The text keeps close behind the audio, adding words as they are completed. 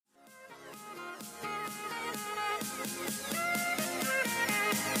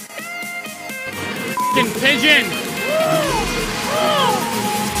Pigeon.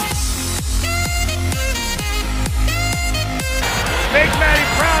 Make Maddie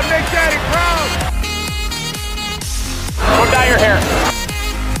proud. Make Daddy proud. Go dye your hair.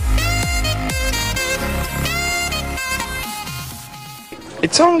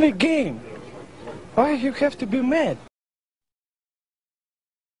 It's only a game. Why you have to be mad?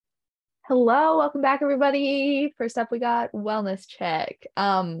 Hello, welcome back, everybody. First up, we got wellness check.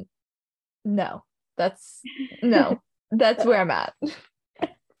 No, that's where I'm at.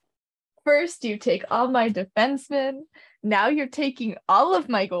 First, you take all my defensemen. Now you're taking all of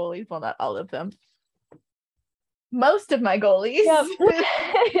my goalies. Well, not all of them. Most of my goalies. Yep.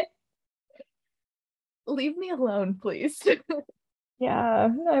 Leave me alone, please. Yeah,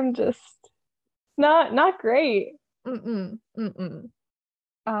 I'm just not great. So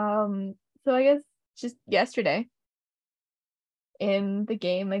I guess just yesterday in the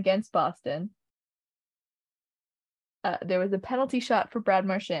game against Boston, there was a penalty shot for Brad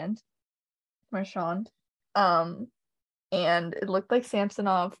Marchand. And it looked like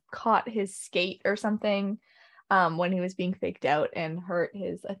Samsonov caught his skate or something when he was being faked out and hurt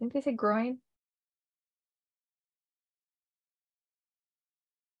his, I think they said groin.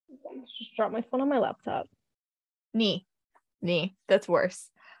 Just dropped my phone on my laptop. Knee. That's worse.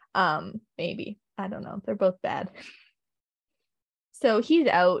 Maybe. I don't know. They're both bad. So he's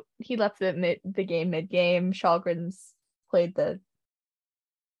out. He left the game mid-game. Shalgren's played the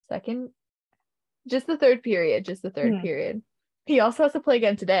third period. Period. He also has to play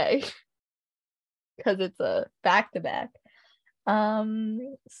again today because it's a back-to-back.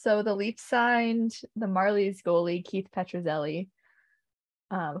 So the Leafs signed the Marlies goalie, Keith Petruzzelli,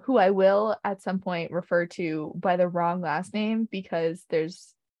 who I will at some point refer to by the wrong last name because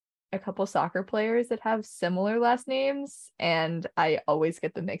there's a couple soccer players that have similar last names and I always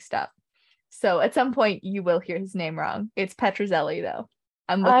get them mixed up. So at some point you will hear his name wrong. It's Petruzzelli though.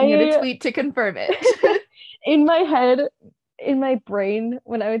 I'm looking at a tweet to confirm it. In my head, in my brain,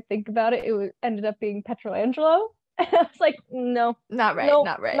 when I would think about it, ended up being Petrolangelo. I was like, no. Not right.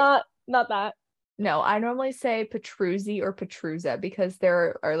 Not that. No, I normally say Petruzzi or Petruza because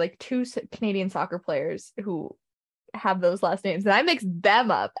there are like two Canadian soccer players who have those last names and I mix them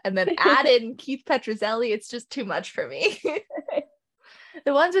up and then add in Keith Petruzzelli. It's just too much for me.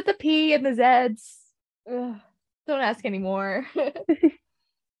 The ones with the P and the Z's. Ugh, don't ask anymore.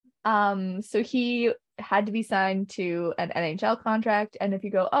 So he had to be signed to an NHL contract. And if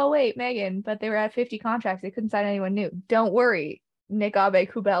you go, oh wait, Megan, but they were at 50 contracts, they couldn't sign anyone new. Don't worry. Nick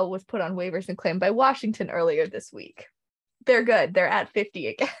Aube-Kubel was put on waivers and claimed by Washington earlier this week. They're good. They're at 50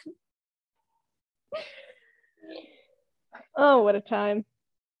 again. Oh, what a time.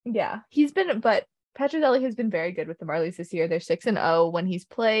 Yeah, but Petruzzelli has been very good with the Marlies this year. They're 6-0 when he's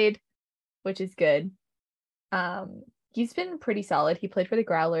played, which is good. He's been pretty solid. He played for the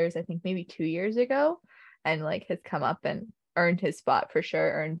Growlers, I think maybe 2 years ago, and like has come up and earned his spot for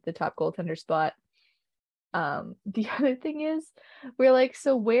sure, earned the top goaltender spot. The other thing is we're like,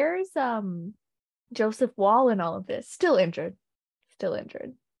 so where's Joseph Wall in all of this? Still injured.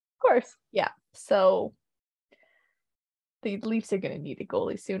 Of course. Yeah, so the Leafs are going to need a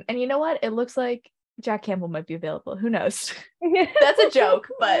goalie soon, and you know what, it looks like Jack Campbell might be available. Who knows? That's a joke,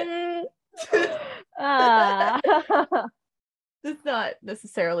 but it's not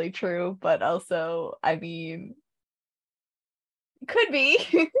necessarily true, but also I mean could be.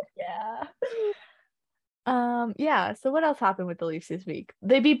 Yeah, so what else happened with the Leafs this week?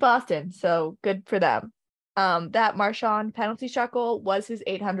 They beat Boston, so good for them. That Marchand penalty shot goal was his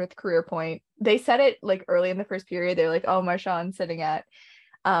 800th career point. They said it like early in the first period. They're like, oh, Marchand's sitting at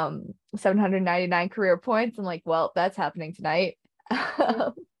 799 career points. I'm like, well, that's happening tonight.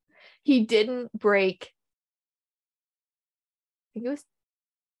 He didn't break, I think it was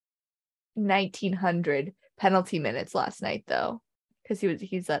 1900 penalty minutes last night though, because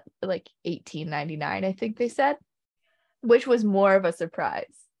he's at like 1899, I think they said, which was more of a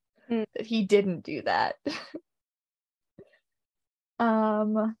surprise that he didn't do that.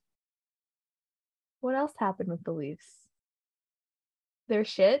 What else happened with the Leafs? They're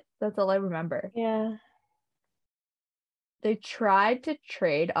shit. That's all I remember. Yeah. They tried to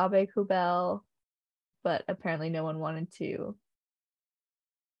trade Aube-Kubel, but apparently no one wanted to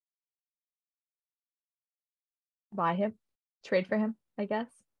buy him, trade for him, I guess.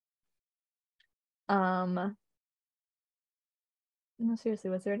 No,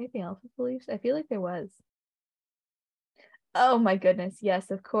 seriously, was there anything else with the Leafs? I feel like there was. Oh my goodness, yes,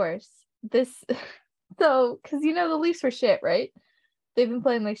 of course. So, because you know the Leafs were shit, right? They've been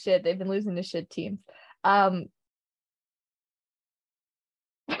playing like shit. They've been losing to shit teams.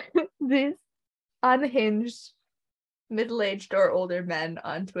 This unhinged middle-aged or older men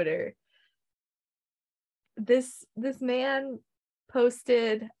on Twitter. This man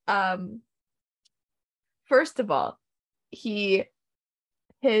posted, first of all,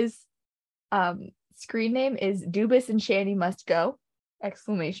 his screen name is Dubas and Shanny Must Go! !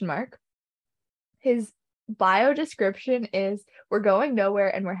 His bio description is, "We're going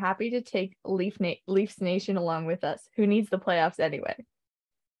nowhere and we're happy to take Leafs Nation along with us. Who needs the playoffs anyway?"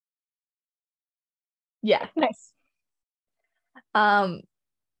 Yeah. Nice. So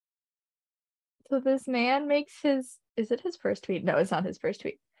this man makes is it his first tweet? No, it's not his first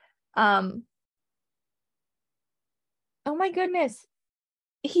tweet. Oh my goodness.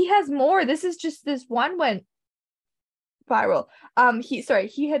 He has more. This is just this one went viral.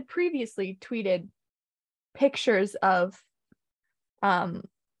 He had previously tweeted pictures of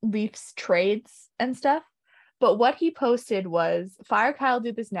Leafs trades and stuff. But what he posted was, "Fire Kyle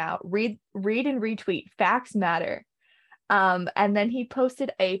Dubas now. Read and retweet. Facts matter." And then he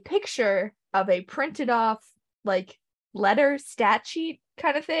posted a picture of a printed off like letter stat sheet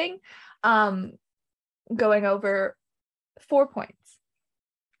kind of thing, going over 4 points.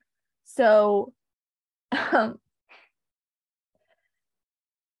 So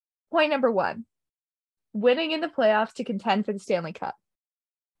point number 1, winning in the playoffs to contend for the Stanley Cup.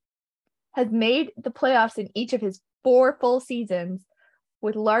 Has made the playoffs in each of his 4 full seasons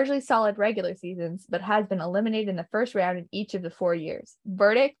with largely solid regular seasons, but has been eliminated in the first round in each of the 4 years.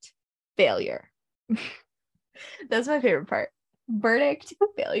 Verdict, failure. That's my favorite part. Verdict,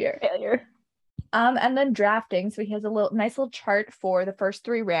 failure. Failure. And then drafting. So he has a nice little chart for the first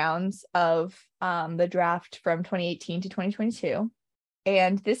 3 rounds of the draft from 2018 to 2022.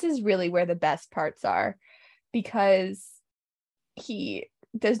 And this is really where the best parts are, because he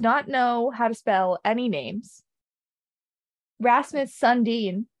does not know how to spell any names. Rasmus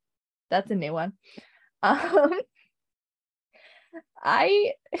Sundin, that's a new one.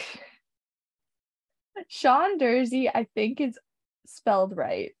 Sean Durzi, I think, is spelled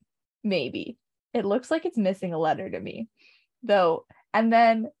right. Maybe. It looks like it's missing a letter to me, though. And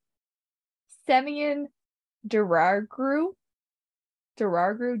then Semyon Derargu,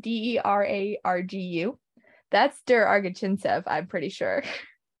 Derargu. That's Der Argachintsev, I'm pretty sure.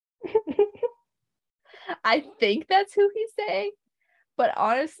 I think that's who he's saying, but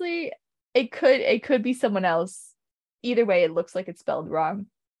honestly, it could be someone else. Either way, it looks like it's spelled wrong.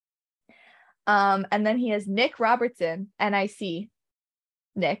 And then he has Nick Robertson, NIC,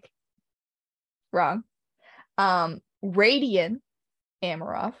 Nick, wrong. Radian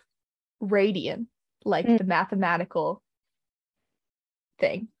Amarov, Radian, like the mathematical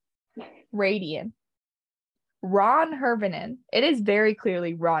thing. Radian. Ron Hervinen. It is very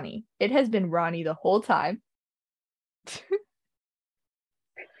clearly Ronnie. It has been Ronnie the whole time.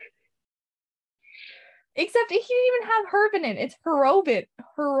 Except he didn't even have Hervinen. It's Herovin.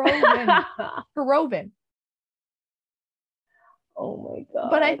 Herovin. Oh my god.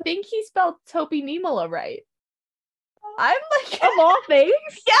 But I think he spelled Topi Nimala right. I'm like, of all things.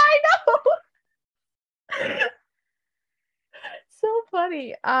 Yeah, I know. So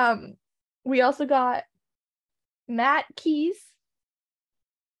funny. We also got Matt Keys.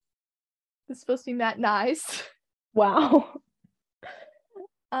 It's supposed to be Matt Nice. Wow.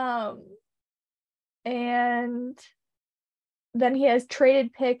 And then he has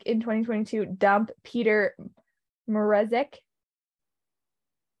traded pick in 2022, dump Peter Mrazek.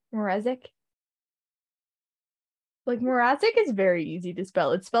 Like, Mrazek is very easy to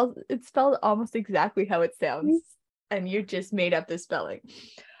spell. It's spelled almost exactly how it sounds, and you just made up the spelling.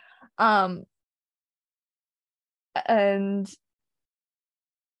 And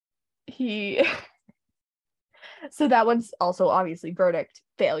he so that one's also obviously verdict,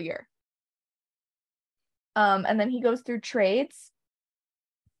 failure. And then he goes through trades.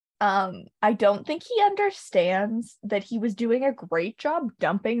 I don't think he understands that he was doing a great job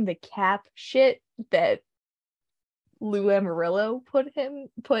dumping the cap shit that Lou Amarillo put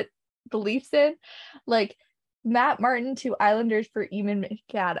the Leafs in. Like, Matt Martin to Islanders for Eamon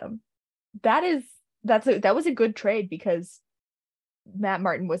McAdam. That was a good trade, because Matt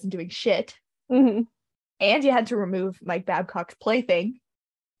Martin wasn't doing shit. Mm-hmm. And you had to remove Mike Babcock's plaything.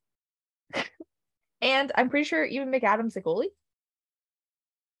 And I'm pretty sure even McAdam's a goalie.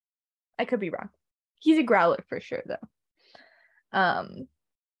 I could be wrong. He's a growler for sure, though. And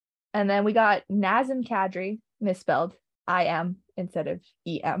then we got Nazem Kadri, misspelled I-M instead of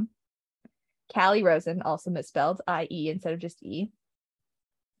E-M. Callie Rosen, also misspelled I-E instead of just E.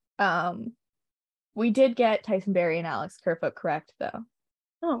 We did get Tyson Barrie and Alex Kerfoot correct, though.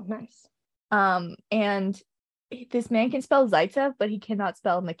 Oh, nice. And this man can spell Zaitsev, but he cannot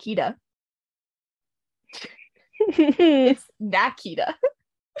spell Nikita. It's Nakita.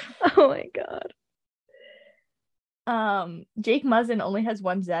 Oh my god. Jake Muzzin only has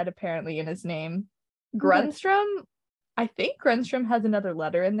one Z apparently in his name. Okay. Grunstrom, I think Grunstrom has another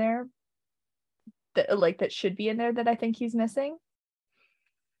letter in there that should be in there that I think he's missing.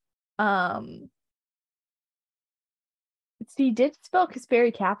 He did spell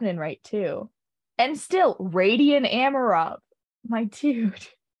Kasperi Kapanen right too. And still, Radian Amarov, my dude. And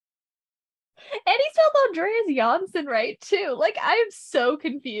he spelled Andreas Janssen right too. Like, I am so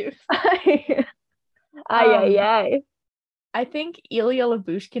confused. Ay, ay, ay. I think Ilya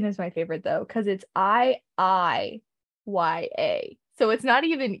Labushkin is my favorite though, because it's IIYA. So it's not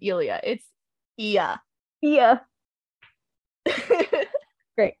even Ilya, it's Ia. Yeah.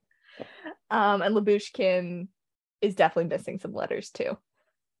 Great. And Labushkin is definitely missing some letters too.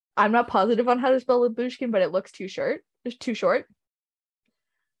 I'm not positive on how to spell Labushkin, but it looks too short. It's too short.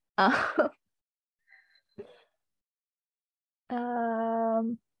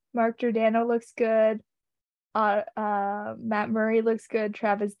 Mark Giordano looks good. Matt Murray looks good.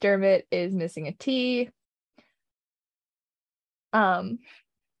 Travis Dermott is missing a T.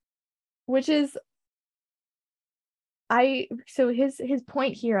 Which is so his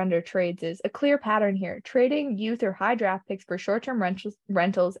point here under trades is a clear pattern here. Trading youth or high draft picks for short-term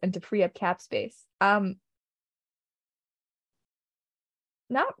rentals and to free up cap space. Not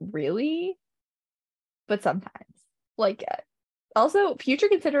really, but sometimes. Like, also future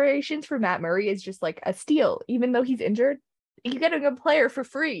considerations for Matt Murray is just like a steal. Even though he's injured, you get a good player for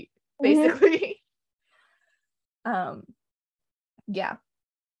free, basically. Yeah.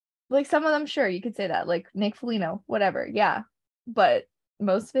 Like, some of them, sure, you could say that. Like, Nick Foligno, whatever, yeah. But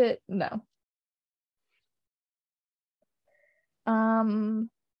most of it, no.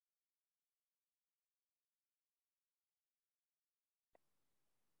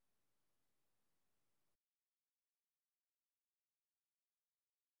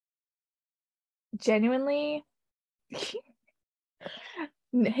 Genuinely,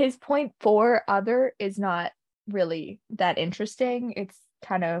 his point 4 other is not really that interesting. It's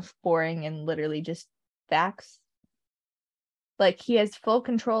kind of boring and literally just facts. Like, he has full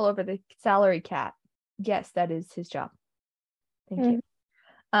control over the salary cap. Yes, that is his job. Thank you.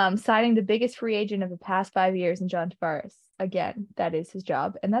 Signing the biggest free agent of the past 5 years in John Tavares. Again, that is his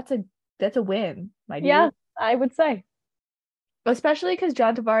job. And that's a win, my dude. Yeah, I would say. Especially because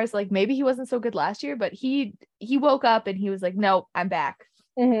John Tavares, like, maybe he wasn't so good last year, but he woke up and he was like, no, I'm back.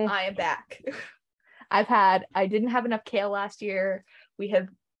 I am back. I didn't have enough kale last year. We have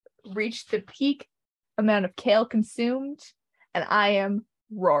reached the peak amount of kale consumed, and I am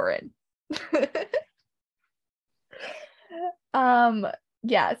roaring.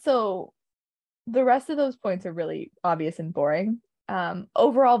 Yeah, so the rest of those points are really obvious and boring.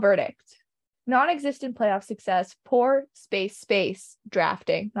 Overall verdict: non-existent playoff success, poor space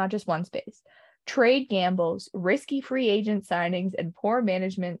drafting, not just one space, trade gambles, risky free agent signings, and poor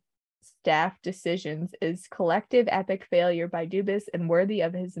management staff decisions is collective epic failure by Dubas and worthy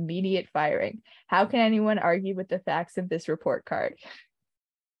of his immediate firing. How can anyone argue with the facts of this report card?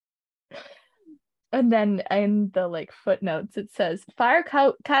 And then in the footnotes, it says, fire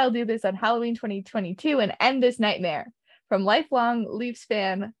Kyle Dubas on Halloween 2022 and end this nightmare. From lifelong Leafs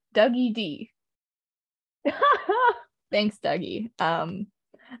fan, Dougie D. Thanks, Dougie.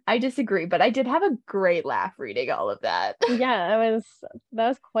 I disagree, but I did have a great laugh reading all of that. Yeah, that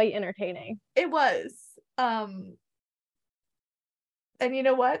was quite entertaining. It was. And you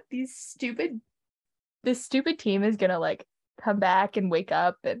know what? This stupid team is gonna come back and wake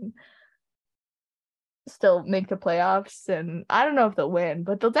up and still make the playoffs. And I don't know if they'll win,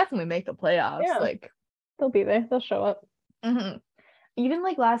 but they'll definitely make the playoffs. Yeah. They'll be there. They'll show up. Even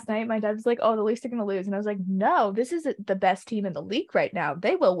last night, my dad was like, oh, the Leafs are gonna lose, and I was like, no, this is the best team in the league right now.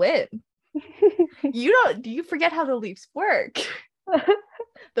 They will win. Do you forget how the Leafs work?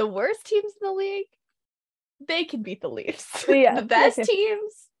 The worst teams in the league, they can beat the Leafs. Yeah. The best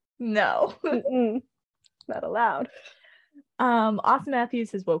teams, no. Not allowed. Auston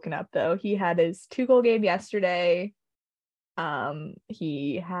Matthews has woken up though. He had his 2-goal game yesterday.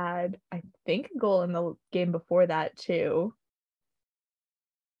 He had, I think, a goal in the game before that too.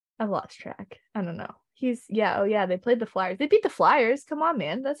 I've lost track. I don't know. They played the Flyers. They beat the Flyers. Come on,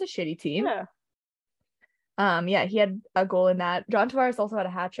 man. That's a shitty team. Yeah. He had a goal in that. John Tavares also had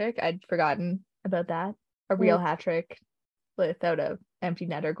a hat trick. I'd forgotten about that. A real hat trick without a empty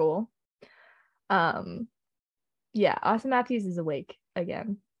netter goal. Auston Matthews is awake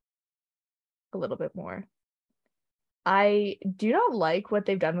again. A little bit more. I do not like what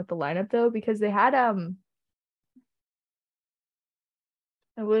they've done with the lineup though, because they had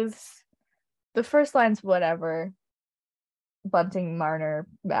it was the first line's whatever. Bunting, Marner,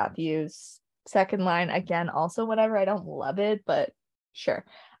 Matthews. Second line, again, also whatever. I don't love it, but sure.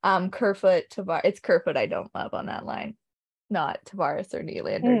 Kerfoot, Tavares. It's Kerfoot I don't love on that line, not Tavares or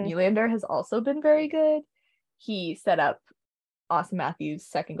Nylander. Nylander has also been very good. He set up Austin Matthews'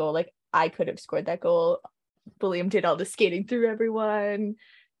 second goal. Like, I could have scored that goal. William did all the skating through everyone,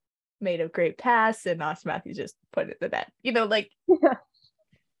 made a great pass, and Austin Matthews just put it in the net. You know, like,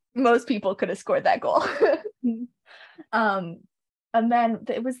 most people could have scored that goal. And then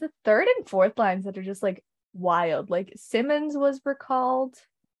it was the third and fourth lines that are just like wild. Like, Simmons was recalled,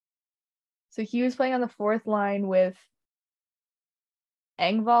 so he was playing on the fourth line with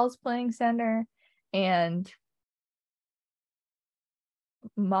Engvall's playing center and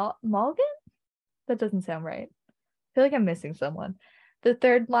Malgin? That doesn't sound right. I feel like I'm missing someone. The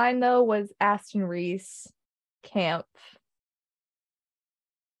third line though was Aston Reese, Camp.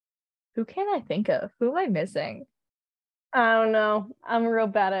 Who can I think of? Who am I missing? I don't know. I'm real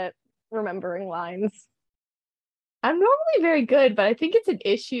bad at remembering lines. I'm normally very good, but I think it's an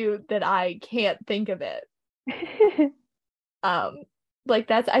issue that I can't think of it. Like,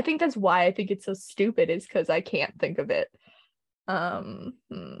 I think that's why I think it's so stupid, is because I can't think of it.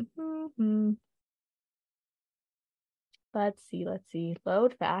 Let's see.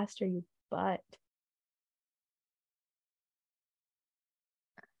 Load faster, you butt.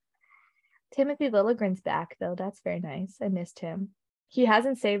 Timothy Liljegren's back, though. That's very nice. I missed him. He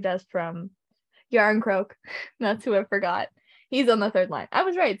hasn't saved us from Yarncroke. That's who I forgot. He's on the third line. I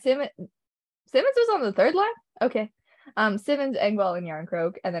was right. Simmons was on the third line? Okay. Simmons, Engvall, and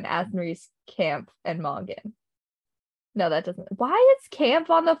Yarncroke, and then Aston Reese, Camp, and Malgin. No, that doesn't. Why is Camp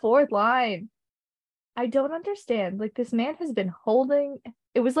on the fourth line? I don't understand. Like, this man has been holding.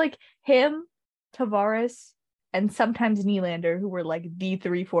 It was like him, Tavares, and sometimes Nylander, who were like the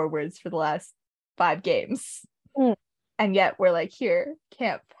three forwards for the last 5 games. And yet we're like, here,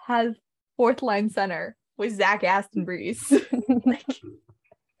 Camp has fourth line center with Zach Aston Reese. Like,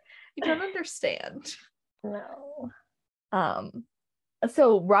 I don't understand. No.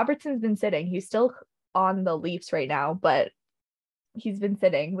 So Robertson's been sitting. He's still on the Leafs right now, but he's been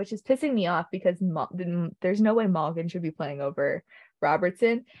sitting, which is pissing me off because there's no way Malgin should be playing over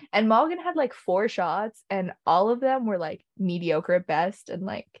Robertson. And Malgin had like 4 shots, and all of them were like mediocre at best, and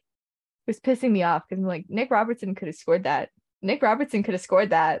like it was pissing me off because I'm like, Nick Robertson could have scored that.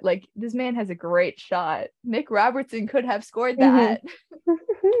 Like, this man has a great shot. Nick Robertson could have scored that.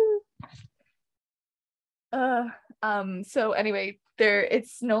 So anyway,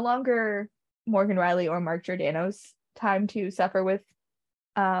 it's no longer Morgan Rielly or Mark Giordano's time to suffer with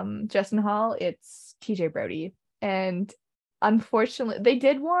Justin Hall. It's TJ Brody, and unfortunately they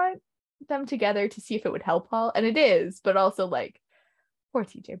did want them together to see if it would help Hall, and it is, but also like, poor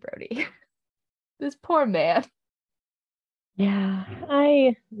TJ Brody. This poor man. Yeah,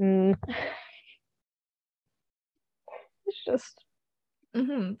 it's just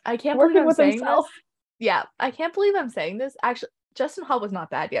I can't believe I'm with saying himself. this. Yeah, I can't believe I'm saying this. Actually, Justin Hall was not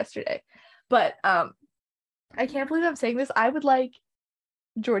bad yesterday, but I can't believe I'm saying this. I would like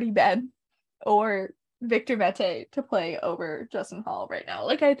Jordy Ben or Victor Mete to play over Justin Hall right now.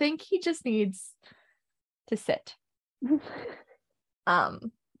 Like, I think he just needs to sit.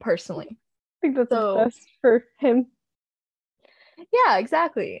 Personally. I think that's the best for him. Yeah,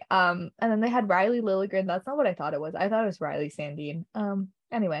 exactly. And then they had Riley Liljegren. That's not what I thought it was. I thought it was Riley Sandin.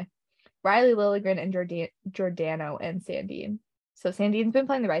 Anyway, Riley Liljegren and Giordano and Sandin. So Sandin's been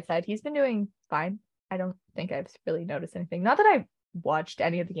playing the right side. He's been doing fine. I don't think I've really noticed anything. Not that I've watched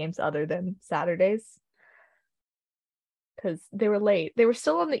any of the games other than Saturdays, because they were late. They were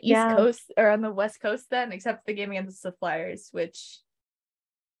still on the East Coast or on the West Coast then, except the game against the Flyers, which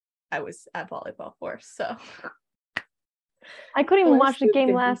I was at volleyball for. So I couldn't even watch the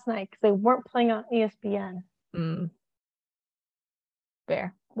game last night because they weren't playing on ESPN.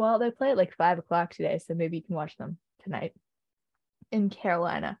 Fair. Well, they play at like 5:00 today, so maybe you can watch them tonight. In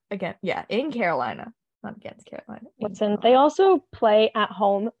Carolina. Again, yeah, in Carolina. Not against Carolina. Listen, they also play at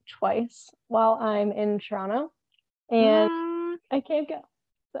home twice while I'm in Toronto, and I can't go.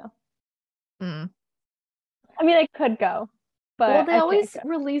 So, I mean, I could go, but well, they always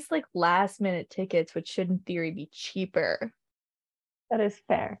release like last minute tickets, which should in theory be cheaper. That is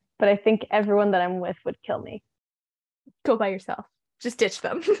fair, but I think everyone that I'm with would kill me. Go by yourself. Just ditch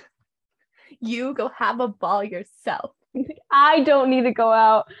them. You go have a ball yourself. I don't need to go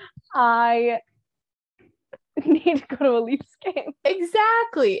out. I need to go to a Leafs game.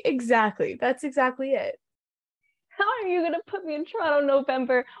 Exactly. That's exactly it. How are you going to put me in Toronto in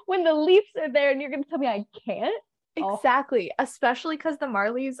November when the Leafs are there and you're going to tell me I can't? Exactly. Especially because the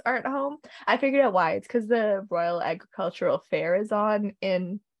Marlies aren't home. I figured out why. It's because the Royal Agricultural Fair is on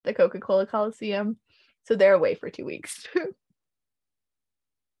in the Coca-Cola Coliseum. So they're away for 2 weeks.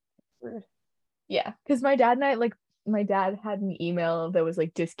 Weird. Yeah. Because my dad had an email that was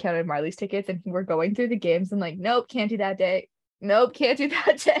like discounted Marlies tickets, and we're going through the games and like, nope, can't do that day. Nope, can't do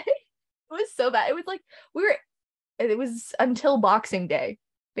that day. It was so bad. It was like it was until Boxing Day,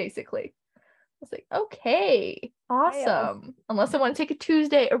 basically. I was like, okay, awesome. Unless I want to take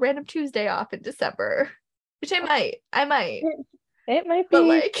a random Tuesday off in December, which I might. It might be, But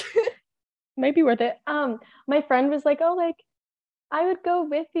like, might be worth it. My friend was like, oh, like I would go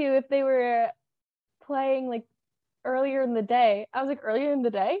with you if they were playing like earlier in the day. I was like, earlier in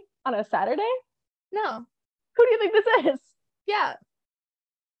the day on a Saturday? no, Who do you think this is? yeah.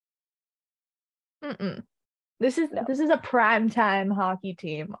 This is a primetime hockey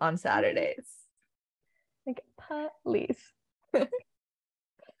team on Saturdays. Like, please.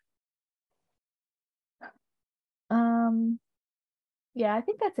 Yeah, I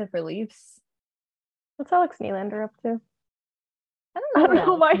think that's it for Leafs. What's Alex Nylander up to? I I don't don't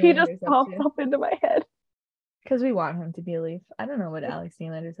know why he just popped up into my head. Because we want him to be a Leaf. I don't know what Alex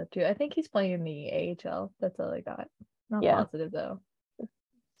Nylander's up to. I think he's playing in the AHL. That's all I got. Not positive though.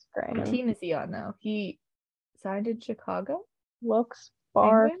 What team is he on now? He signed in Chicago?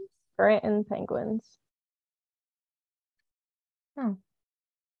 Wilkes-Barre Scranton Penguins. Oh.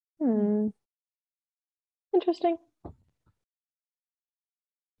 Interesting.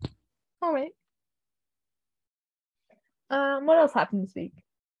 All right. What else happened this week?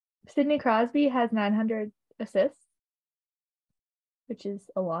 Sidney Crosby has 900 assists, which is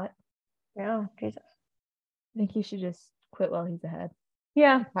a lot. Yeah, Jesus. I think he should just quit while he's ahead.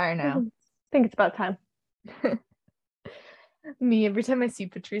 Yeah. Retire now. I think it's about time. Me, every time I see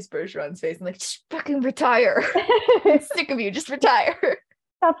Patrice Bergeron's face, I'm like, just fucking retire. I'm sick of you. Just retire.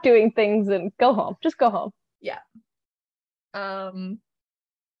 Stop doing things and go home. Just go home. Yeah.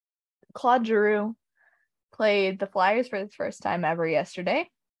 Claude Giroux played the Flyers for the first time ever yesterday,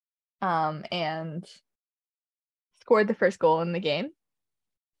 and scored the first goal in the game,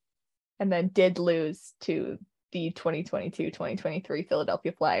 and then did lose to the 2022-2023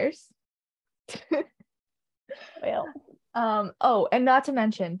 Philadelphia Flyers. Well. Oh, and not to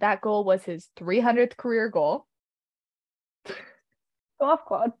mention that goal was his 300th career goal. Go off,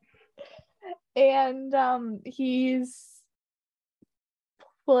 Claude. And he's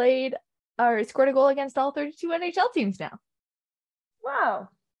played or scored a goal against all 32 NHL teams now.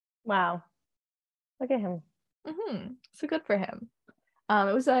 Wow. Look at him. So good for him.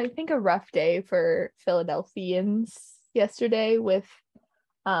 It was, I think, a rough day for Philadelphians yesterday with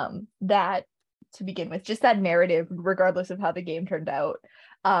that to begin with, just that narrative, regardless of how the game turned out.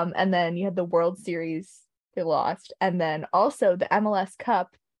 And then you had the World Series, they lost. And then also the MLS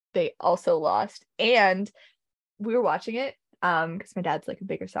Cup, they also lost. And we were watching it because my dad's like a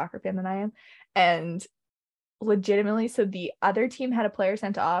bigger soccer fan than I am. And legitimately, so the other team had a player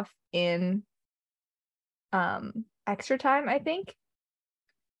sent off in extra time, I think.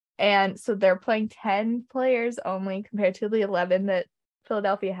 And so they're playing 10 players only compared to the 11 that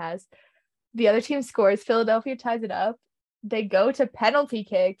Philadelphia has. The other team scores, Philadelphia ties it up. They go to penalty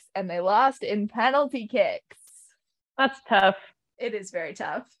kicks and they lost in penalty kicks. That's tough. It is very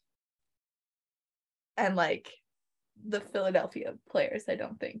tough. And like the Philadelphia players, I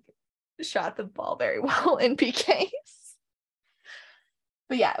don't think shot the ball very well in PKs.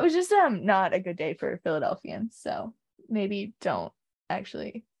 But yeah, it was just not a good day for Philadelphians. So maybe don't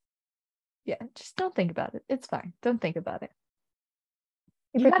actually, just don't think about it. It's fine. Don't think about it.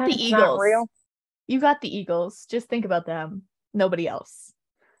 You got the Eagles. You got the Eagles. Just think about them. Nobody else.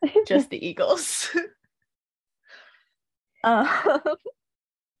 Just the Eagles.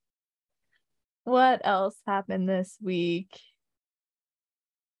 What else happened this week?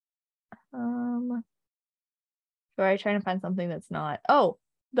 Sorry, trying to find something that's not. Oh,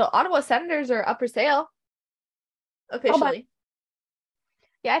 the Ottawa Senators are up for sale. Officially.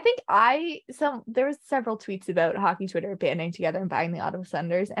 Yeah, I think there was several tweets about hockey Twitter banding together and buying the Ottawa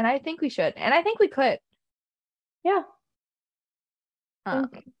Senators, and I think we should, and I think we could. Yeah.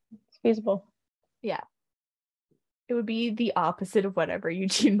 It's feasible. Yeah. It would be the opposite of whatever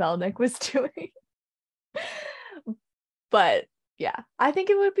Eugene Melnyk was doing. But yeah, I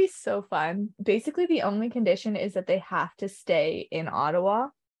think it would be so fun. Basically, the only condition is that they have to stay in Ottawa.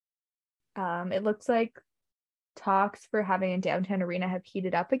 It looks like talks for having a downtown arena have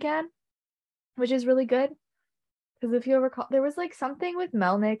heated up again, which is really good. Because if you recall, there was like something with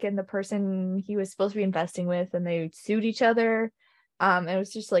Melnyk and the person he was supposed to be investing with, and they sued each other. It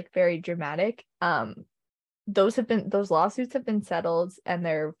was just like very dramatic. those lawsuits have been settled, and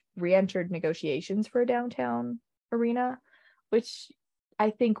they're re-entered negotiations for a downtown arena, which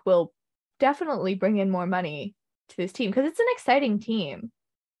I think will definitely bring in more money to this team because it's an exciting team.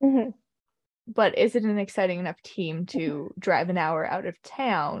 Mhm. But is it an exciting enough team to drive an hour out of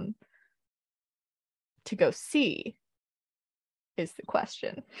town to go see is the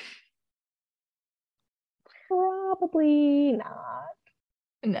question. Probably not.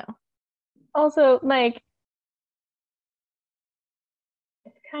 No. Also, like,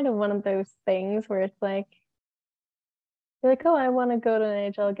 it's kind of one of those things where it's like, you're like, oh, I want to go to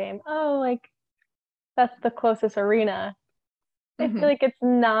an NHL game. Oh, like, that's the closest arena. I feel like it's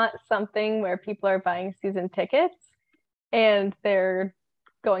not something where people are buying season tickets and they're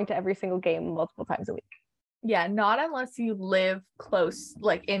going to every single game multiple times a week. Yeah, not unless you live close,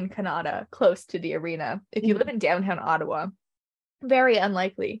 like in Canada, close to the arena. If you live in downtown Ottawa, very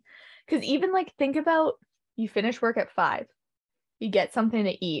unlikely. Because even like think about you finish work at 5, you get something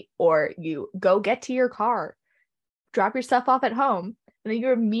to eat, or you go get to your car, drop your stuff off at home, and then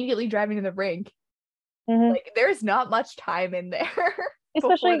you're immediately driving to the rink. Like there's not much time in there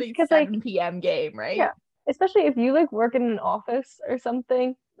Especially before the because 7 p.m. game, right? Yeah, especially if you like work in an office or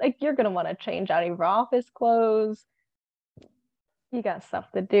something, like you're gonna want to change out of your office clothes. You got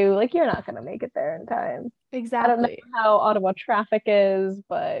stuff to do. Like you're not gonna make it there in time. I don't know Exactly. how Ottawa traffic is,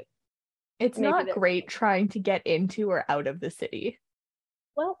 but It's maybe not great trying to get into or out of the city,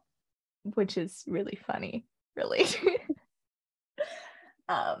 well, which is really funny, really.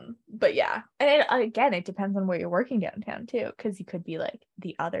 But yeah, and again, it depends on where you're working downtown too, because you could be like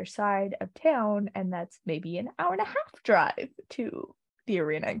the other side of town, and that's maybe an hour and a half drive to the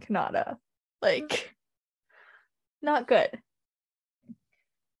arena in Canada. Like, not good.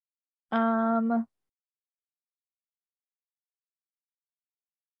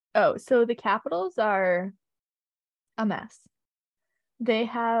 Oh, so the Capitals are a mess. They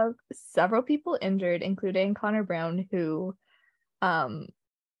have several people injured, including Connor Brown, who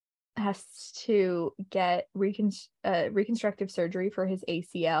has to get reconstructive surgery for his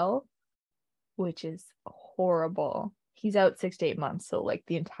ACL, which is horrible. He's out 6 to 8 months, so like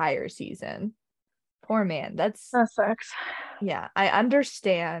the entire season. Poor man. that sucks. Yeah, I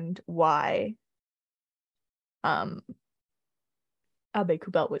understand why Abe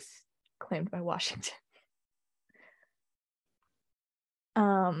Kubel was claimed by Washington.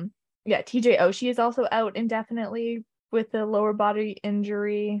 Yeah, TJ Oshie is also out indefinitely with a lower body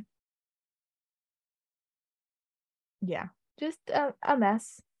injury. Yeah, just a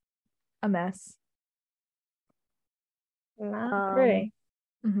mess. A mess. Not pretty.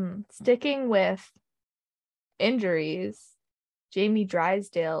 Sticking with injuries, Jamie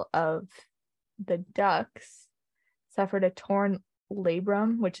Drysdale of the Ducks suffered a torn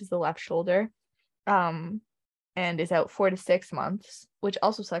labrum, which is the left shoulder, and is out 4 to 6 months, which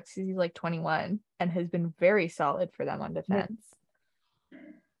also sucks because he's like 21 and has been very solid for them on defense.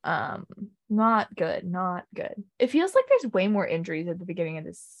 Not good. It feels like there's way more injuries at the beginning of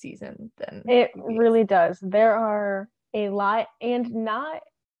this season than it really does. There are a lot, and not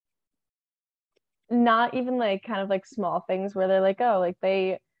even like kind of like small things where they're like, oh, like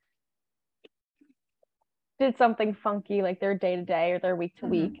they did something funky like their day to day or their week to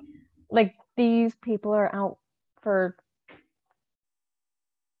week. Like these people are out for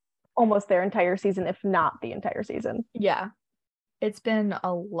almost their entire season, if not the entire season. Yeah, it's been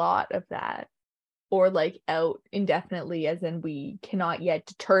a lot of that, or like out indefinitely, as in we cannot yet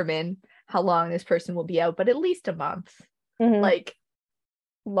determine how long this person will be out, but at least a month. Like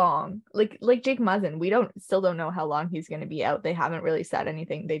long, like Jake Muzzin, we still don't know how long he's going to be out. They haven't really said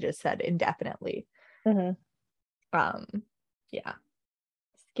anything. They just said indefinitely. Yeah,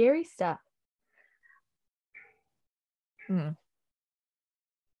 scary stuff. In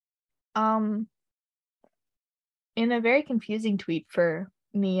a very confusing tweet for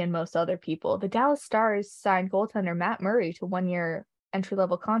me and most other people, the Dallas Stars signed goaltender Matt Murray to 1-year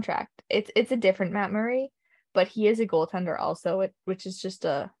entry-level contract. It's a different Matt Murray, but he is a goaltender also, which is just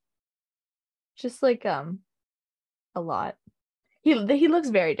like a lot. He looks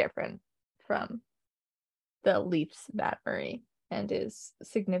very different from the Leafs Matt Murray and is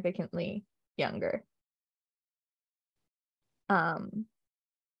significantly younger.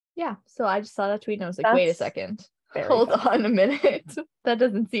 Yeah, so I just saw that tweet and I was like, wait a second. Hold on a minute. That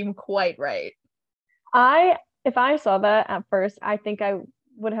doesn't seem quite right. If I saw that at first, I think I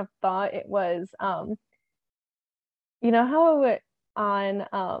would have thought it was you know how on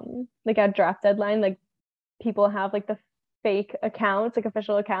like at draft deadline, like people have like the fake accounts, like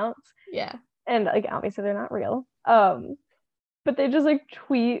official accounts. Yeah. And like obviously they're not real. But they just like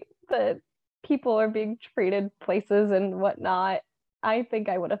tweet that people are being treated places and whatnot, I think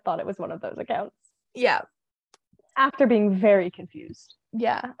I would have thought it was one of those accounts. Yeah. After being very confused.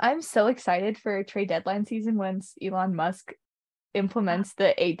 Yeah. I'm so excited for trade deadline season once Elon Musk implements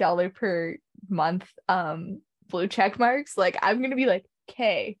the $8 per month blue check marks. Like, I'm gonna be like,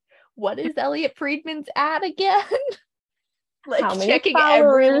 okay, what is Elliot Friedman's ad again? Like, how many checking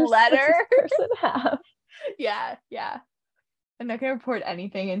every followers letter. does this person have? Yeah. I'm not gonna report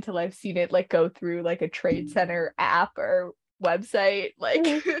anything until I've seen it like go through like a Trade Center app or website. Like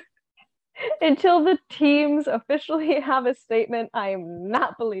until the teams officially have a statement, I am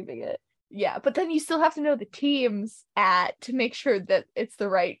not believing it. yeah, but then you still have to know the teams to make sure that it's the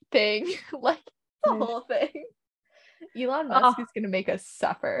right thing. Like the whole thing. Elon Musk is gonna make us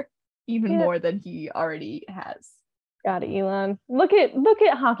suffer even more than he already has. Got it, Elon. Look at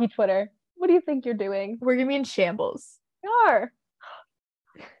hockey Twitter. What do you think you're doing? We're gonna be in shambles. We are.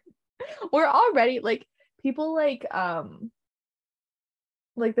 We're already like people like the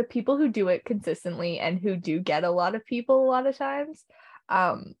people who do it consistently and who do get a lot of people a lot of times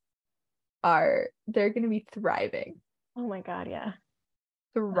they're gonna be thriving. Oh my god, yeah.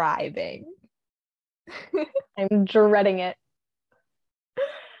 Thriving. I'm dreading it.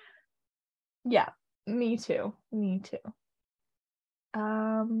 Yeah, me too.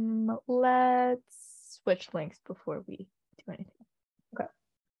 Let's switch links before we do anything. Okay.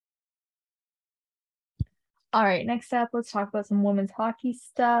 All right, next up, let's talk about some women's hockey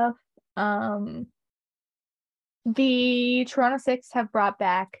stuff. The Toronto Six have brought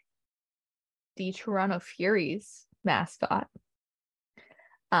back the Toronto Furies mascot.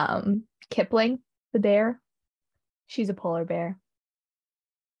 Kipling, the bear. She's a polar bear.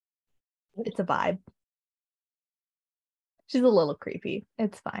 It's a vibe. She's a little creepy.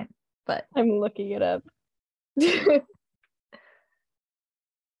 It's fine, but I'm looking it up. I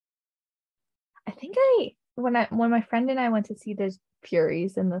think when my friend and I went to see the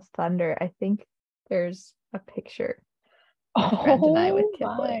Furies and the Thunder, I think there's a picture of my friend and I with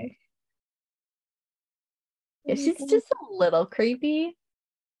Kipling. Yeah, she's just a little creepy.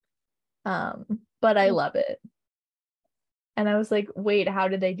 But I love it. And I was like, wait, how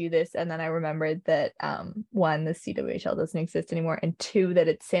did they do this? And then I remembered that one, the CWHL doesn't exist anymore, and two, that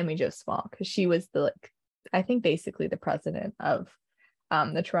it's Sammy Jo Small, because she was I think basically the president of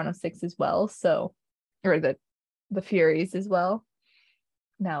the Toronto Six as well. So, or the Furies as well.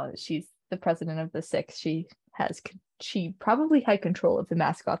 Now that she's the president of the Six, she probably had control of the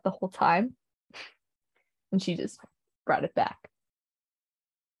mascot the whole time, and she just brought it back.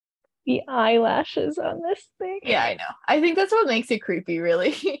 The eyelashes on this thing. Yeah, I know. I think that's what makes it creepy,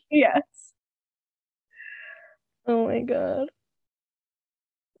 really. Yes. Oh my god.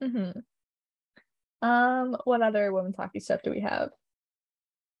 Mm-hmm. What other women's hockey stuff do we have?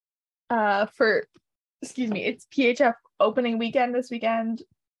 It's PHF opening weekend this weekend.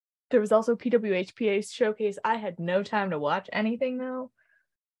 There was also PWHPA's showcase. I had no time to watch anything though,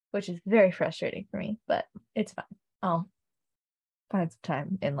 which is very frustrating for me, but it's fine. I'll find some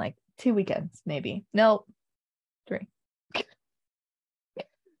time in like 2 weekends, maybe. No, 3.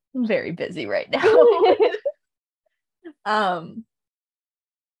 I'm very busy right now.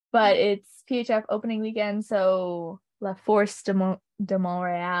 But it's PHF opening weekend, so La Force de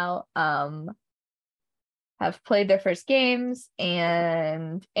Montréal have played their first games,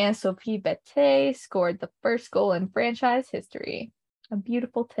 and Anne-Sophie Bette scored the first goal in franchise history. A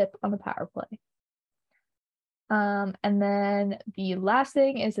beautiful tip on the power play. And then the last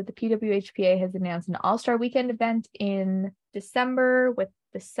thing is that the PWHPA has announced an all-star weekend event in December with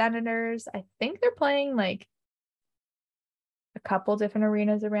the Senators. I think they're playing like a couple different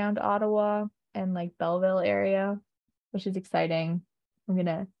arenas around Ottawa and like Belleville area, which is exciting. I'm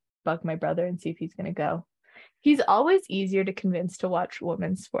gonna bug my brother and see if he's gonna go. He's always easier to convince to watch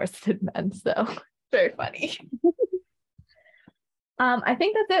women's sports than men's, though. Very funny. I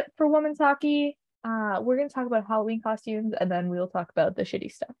think that's it for women's hockey. We're going to talk about Halloween costumes, and then we'll talk about the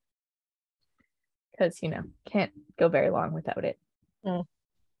shitty stuff. Because, can't go very long without it.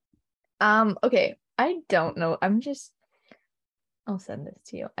 Okay, I don't know. I'll send this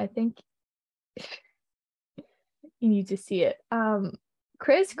to you. I think you need to see it.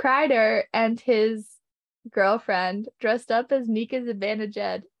 Chris Kreider and his girlfriend dressed up as Mika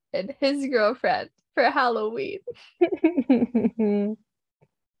Zibanejad and his girlfriend for Halloween.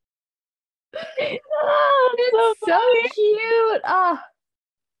 Oh, it's so cute. Oh,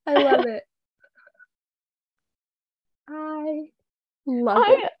 I love it. I love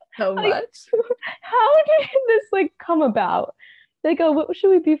it so much. How did this come about? They go, what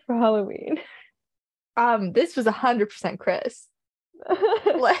should we be for Halloween? This was 100% Chris. So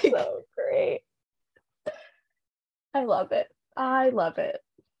great. great. I love it. I love it.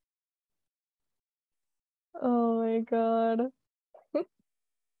 Oh my god.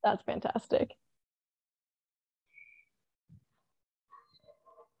 That's fantastic.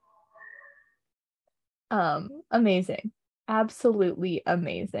 Amazing. Absolutely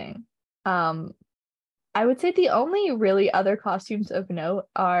amazing. I would say the only really other costumes of note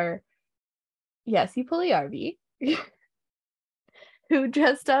are Yessie Pugliarvi, who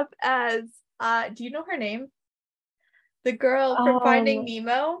dressed up as do you know her name? The girl from Finding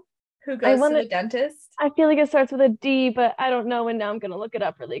Nemo who goes to the dentist. I feel like it starts with a D, but I don't know, and now I'm gonna look it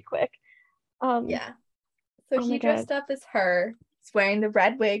up really quick. Yeah. So he dressed up as her. He's wearing the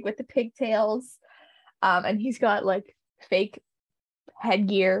red wig with the pigtails. And he's got like fake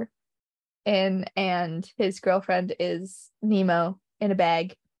headgear and his girlfriend is Nemo in a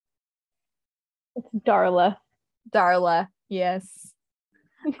bag. It's Darla. Darla, yes.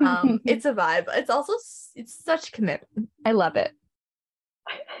 It's a vibe. It's such commitment. I love it.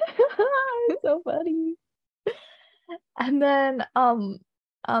 It's so funny. And then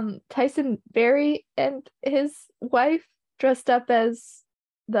Tyson Berry and his wife dressed up as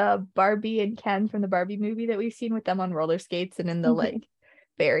the Barbie and Ken from the Barbie movie that we've seen with them on roller skates and in the like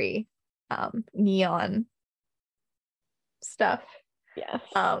very neon stuff. Yes.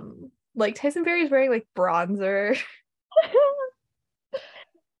 Like Tyson Berry's wearing like bronzer.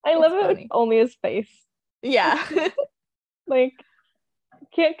 I love it. It's only his face. Yeah. Like,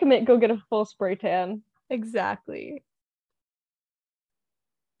 can't commit, go get a full spray tan. Exactly.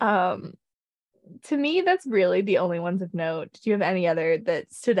 To me, that's really the only ones of note. Do you have any other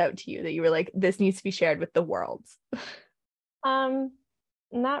that stood out to you that you were like, this needs to be shared with the world? Not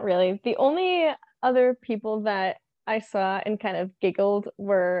really. The only other people that I saw and kind of giggled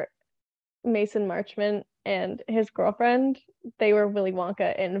were Mason Marchment and his girlfriend. They were Willy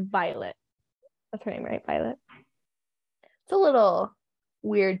Wonka and Violet. That's her name, right? Violet. It's a little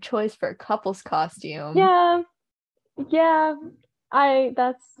weird choice for a couple's costume. Yeah. Yeah.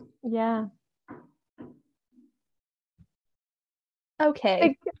 Yeah. Okay.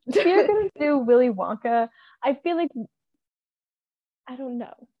 Like, if you're gonna do Willy Wonka, I feel like I don't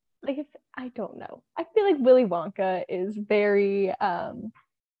know. I don't know. I feel like Willy Wonka is very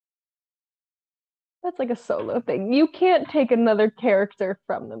that's like a solo thing. You can't take another character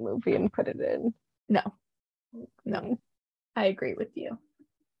from the movie and put it in. No. I agree with you.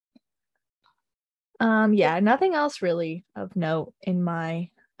 Yeah, nothing else really of note in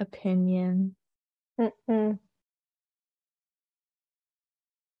my opinion. Mm-mm.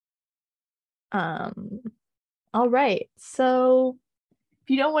 All right. So if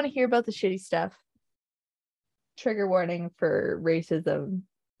you don't want to hear about the shitty stuff, trigger warning for racism,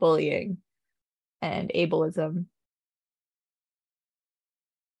 bullying, and ableism.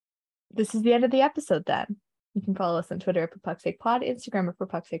 This is the end of the episode then. You can follow us on Twitter at For Puck's Sake Pod, Instagram at For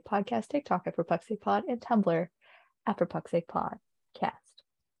Puck's Sake Podcast, TikTok at For Puck's Sake Pod, and Tumblr at For Puck's Sake Podcast.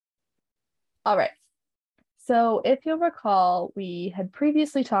 All right. So if you'll recall, we had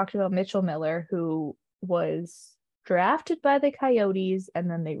previously talked about Mitchell Miller, who was drafted by the Coyotes and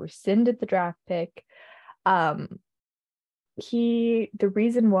then they rescinded the draft pick. The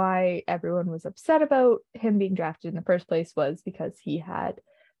reason why everyone was upset about him being drafted in the first place was because he had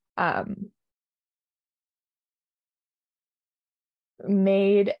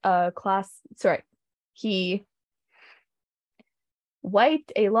he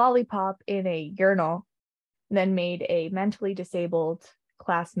wiped a lollipop in a urinal, then made a mentally disabled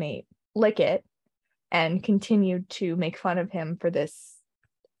classmate lick it and continued to make fun of him for this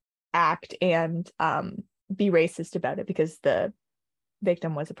act and be racist about it because the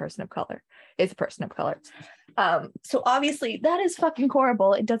victim is a person of color. So obviously that is fucking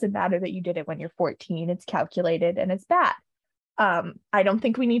horrible. It doesn't matter that you did it when you're 14. It's calculated and it's bad. I don't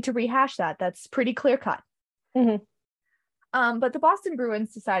think we need to rehash that. That's pretty clear cut. Mm-hmm. But the Boston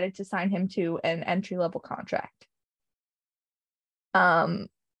Bruins decided to sign him to an entry-level contract.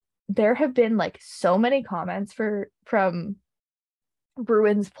 There have been like so many comments from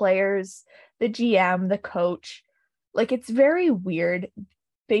Bruins players, the GM, the coach. Like, it's very weird.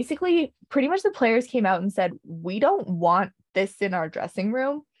 Basically, pretty much the players came out and said, we don't want this in our dressing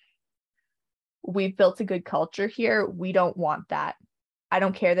room. We've built a good culture here. We don't want that. I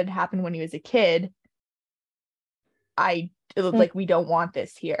don't care that it happened when he was a kid. We don't want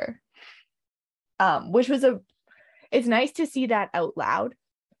this here. Which was it's nice to see that out loud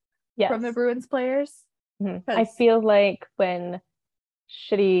from the Bruins players. Mm-hmm. I feel like when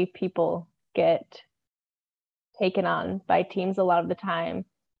shitty people get taken on by teams, a lot of the time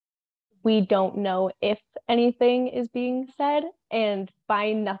we don't know if anything is being said, and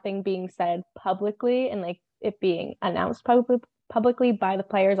by nothing being said publicly and like it being announced publicly by the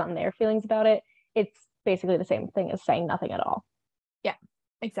players on their feelings about it, it's basically the same thing as saying nothing at all. Yeah,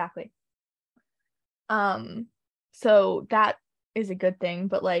 exactly. So that is a good thing,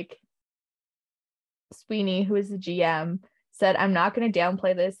 but like Sweeney, who is the GM, said, I'm not going to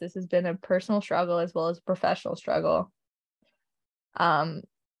downplay this. This has been a personal struggle as well as a professional struggle. And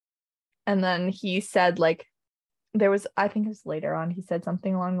then he said, like, there was, I think it was later on, he said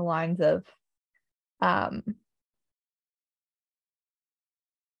something along the lines of,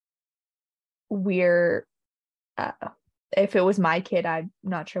 if it was my kid, I'm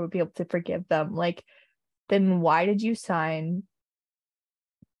not sure I would be able to forgive them. Like, then why did you sign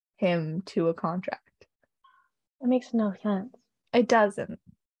him to a contract? It makes no sense. It doesn't.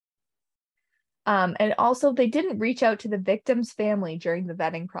 And also, they didn't reach out to the victim's family during the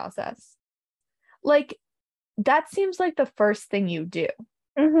vetting process. Like, that seems like the first thing you do.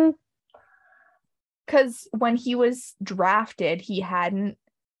 Because when he was drafted, he hadn't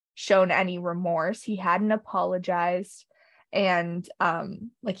shown any remorse. He hadn't apologized. And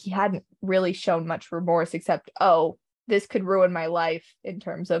like, he hadn't really shown much remorse except, oh, this could ruin my life in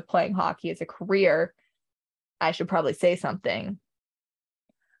terms of playing hockey as a career. I should probably say something.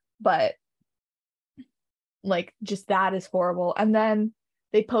 But like, just that is horrible. And then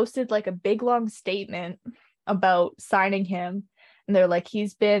they posted like a big long statement about signing him, and they're like,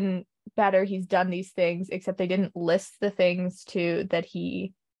 he's been better, he's done these things, except they didn't list the things that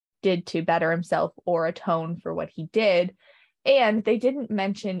he did to better himself or atone for what he did. And they didn't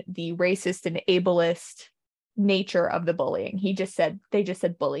mention the racist and ableist nature of the bullying. They just said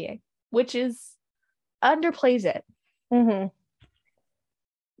bullying, which underplays it.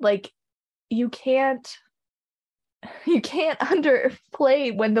 Like, you can't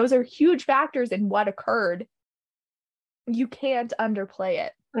underplay when those are huge factors in what occurred. You can't underplay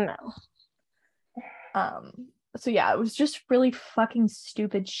it. No. So yeah, it was just really fucking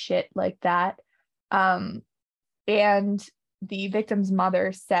stupid shit like that. And the victim's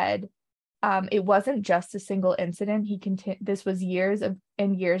mother said it wasn't just a single incident. This was years of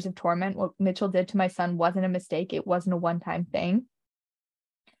torment. What Mitchell did to my son wasn't a mistake. It wasn't a one-time thing.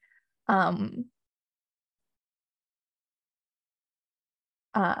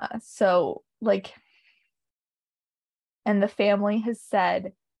 So like, and the family has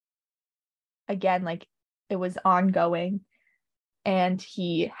said again, like, it was ongoing, and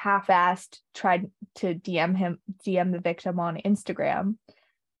he half-assed tried to DM the victim on Instagram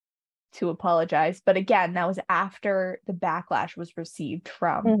to apologize. But again, that was after the backlash was received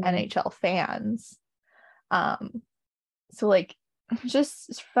from NHL fans. So like,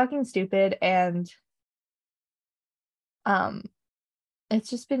 just fucking stupid. And it's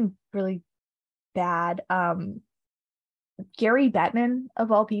just been really bad. Gary Bettman,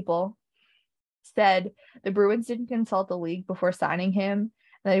 of all people, said the Bruins didn't consult the league before signing him,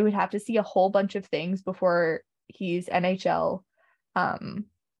 and they would have to see a whole bunch of things before he's NHL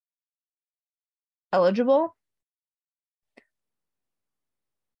eligible,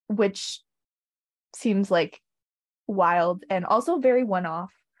 which seems like wild and also very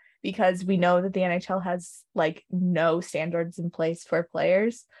one-off, because we know that the NHL has like no standards in place for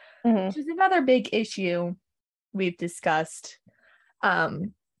players, which is another big issue we've discussed.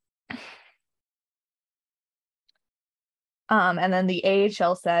 And then the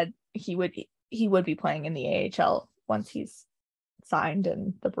AHL said he would be playing in the AHL once he's signed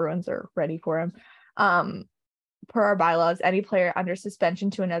and the Bruins are ready for him. Per our bylaws, any player under suspension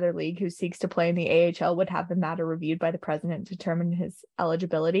to another league who seeks to play in the AHL would have the matter reviewed by the president to determine his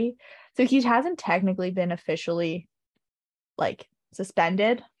eligibility. So he hasn't technically been officially like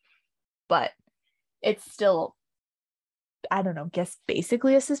suspended, but it's still, I don't know, guess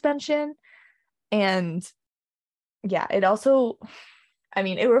basically a suspension. And yeah, it also, I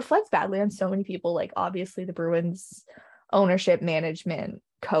mean, it reflects badly on so many people, like obviously the Bruins ownership, management,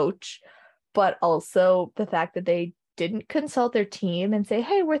 coach, but also the fact that they didn't consult their team and say,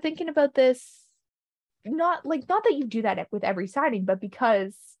 hey, we're thinking about this. Not that you do that with every signing, but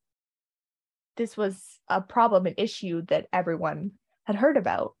because this was a problem, an issue that everyone had heard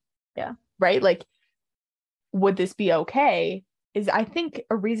about. Yeah. Right? Like, would this be okay? Is, I think,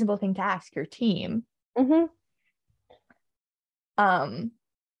 a reasonable thing to ask your team. So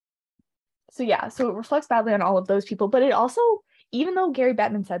yeah, so it reflects badly on all of those people, but it also, even though Gary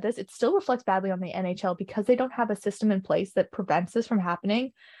Bettman said this, it still reflects badly on the NHL because they don't have a system in place that prevents this from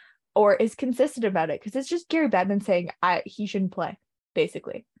happening or is consistent about it. Because it's just Gary Bettman saying he shouldn't play,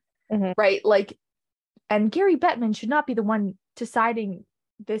 basically. Right? Like, and Gary Bettman should not be the one deciding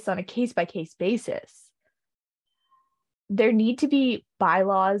this on a case-by-case basis. There need to be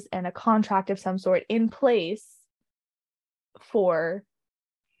bylaws and a contract of some sort in place for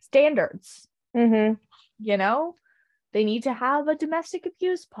standards. Mm-hmm. You know, they need to have a domestic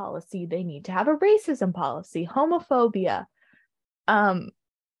abuse policy. They need to have a racism policy, homophobia,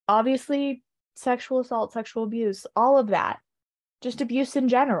 obviously sexual assault, sexual abuse, all of that, just abuse in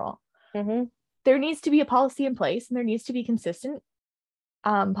general. Mm-hmm. There needs to be a policy in place, and there needs to be consistent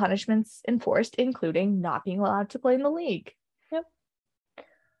punishments enforced, including not being allowed to play in the league. Yep.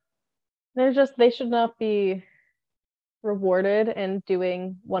 They should not be rewarded and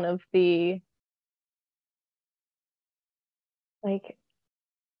doing one of the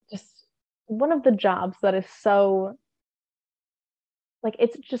just one of the jobs that is so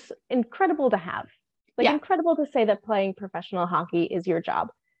it's just incredible to have. Incredible to say that playing professional hockey is your job.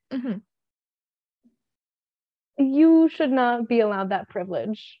 Mm-hmm. You should not be allowed that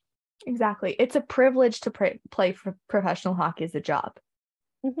privilege. Exactly. It's a privilege to play for professional hockey as a job.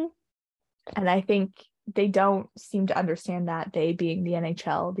 Mm-hmm. And I think they don't seem to understand that. They, being the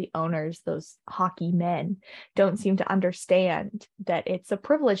NHL, the owners, those hockey men, don't seem to understand that it's a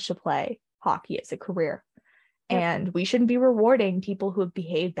privilege to play hockey as a career. Yep. And we shouldn't be rewarding people who have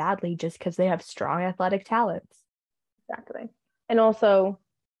behaved badly just because they have strong athletic talents. Exactly. And also,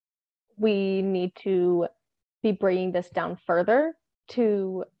 we need to be bringing this down further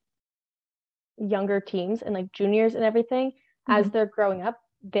to younger teams and juniors and everything. Mm-hmm. As they're growing up,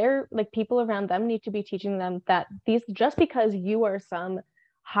 they're people around them need to be teaching them that just because you are some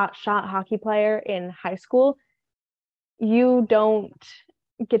hot shot hockey player in high school, you don't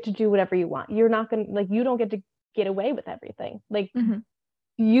get to do whatever you want. You're not going to you don't get to get away with everything.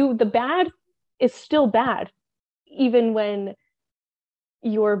 Mm-hmm. The bad is still bad, even when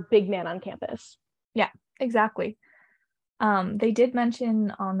you're big man on campus. Yeah, exactly. They did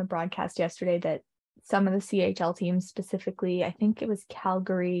mention on the broadcast yesterday that some of the CHL teams, specifically, I think it was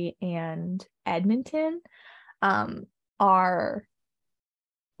Calgary and Edmonton, are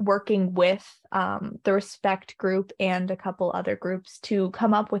working with the Respect group and a couple other groups to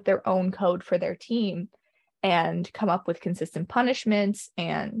come up with their own code for their team and come up with consistent punishments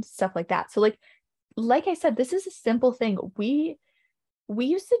and stuff like that. So like I said, this is a simple thing. We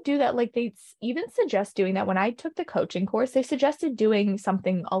used to do that. They even suggest doing that when I took the coaching course. They suggested doing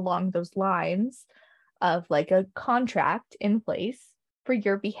something along those lines of a contract in place for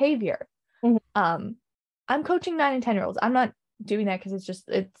your behavior. Mm-hmm. I'm coaching 9 and 10-year-olds. I'm not doing that because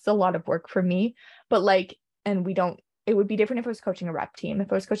it's a lot of work for me. But and it would be different if I was coaching a rep team.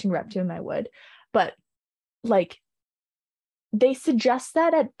 If I was coaching a rep team, I would. But they suggest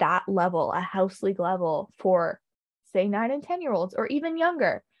that at that level, a house league level, for say 9 and 10-year-olds or even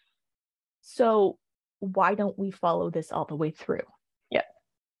younger. So why don't we follow this all the way through?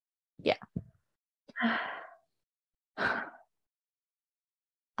 Yeah.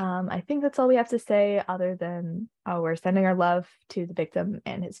 I think that's all we have to say, other than we're sending our love to the victim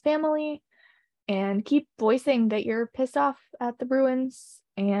and his family, and keep voicing that you're pissed off at the Bruins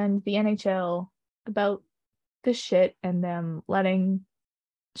and the NHL about this shit and them letting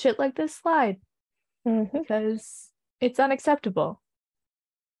shit like this slide. Mm-hmm. Because it's unacceptable.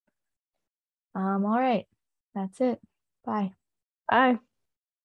 All right. That's it. Bye. Bye.